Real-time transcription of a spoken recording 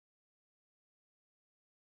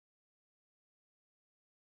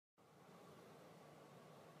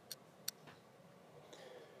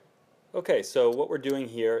Okay, so what we're doing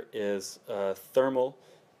here is a thermal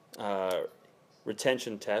uh,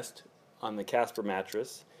 retention test on the Casper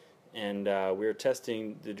mattress, and we're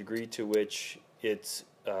testing the degree to which it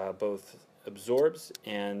both absorbs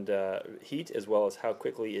and heat, as well as how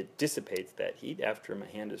quickly it dissipates that heat after my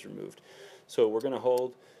hand is removed. So we're going to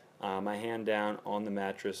hold my hand down on the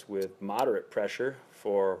mattress with moderate pressure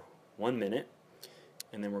for 1 minute,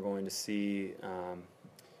 and then we're going to see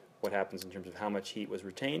what happens in terms of how much heat was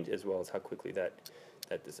retained, as well as how quickly that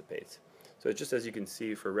dissipates. So just as you can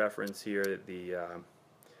see for reference here, the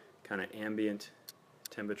kind of ambient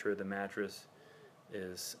temperature of the mattress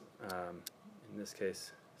is, in this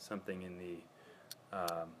case, something in the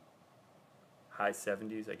high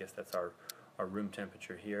 70s. I guess that's our room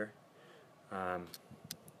temperature here.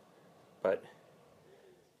 But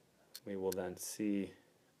we will then see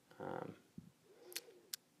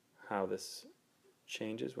how this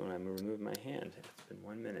changes when I remove my hand. It's been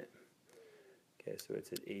 1 minute. Okay, so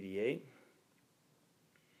it's at 88.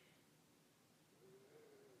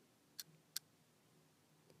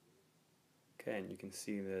 Okay, and you can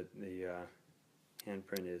see that the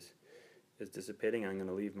handprint is dissipating. I'm going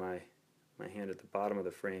to leave my hand at the bottom of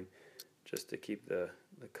the frame just to keep the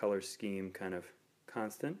color scheme kind of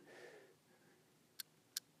constant.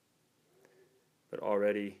 But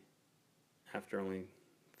already, after only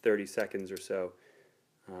 30 seconds or so,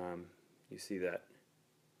 you see that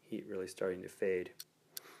heat really starting to fade.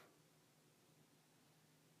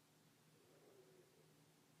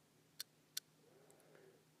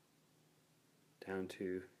 Down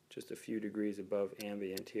to just a few degrees above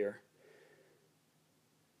ambient here.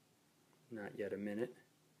 Not yet a minute.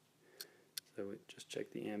 So we just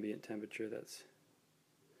check the ambient temperature. That's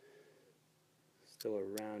still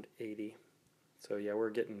around 80. So yeah, we're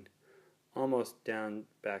getting almost down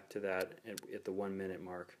back to that at the 1 minute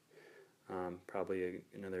mark. Probably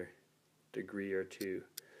another degree or two.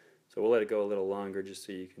 So we'll let it go a little longer just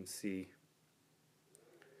so you can see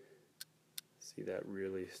that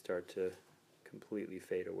really start to completely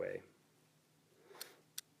fade away.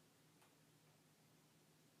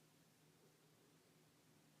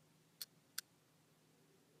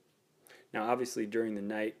 Now obviously during the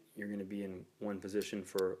night you're going to be in one position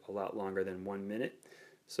for a lot longer than 1 minute,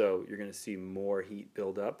 so you're going to see more heat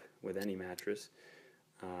build up with any mattress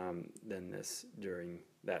than this during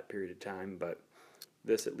that period of time, but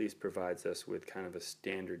this at least provides us with kind of a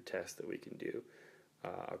standard test that we can do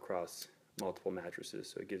across multiple mattresses,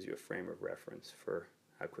 so it gives you a frame of reference for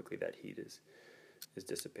how quickly that heat is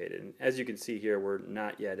dissipated. And as you can see here, we're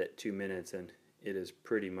not yet at 2 minutes, and it is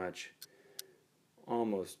pretty much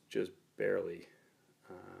almost just barely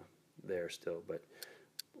there still, but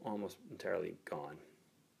almost entirely gone.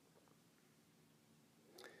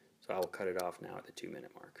 So I will cut it off now at the 2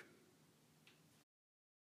 minute mark.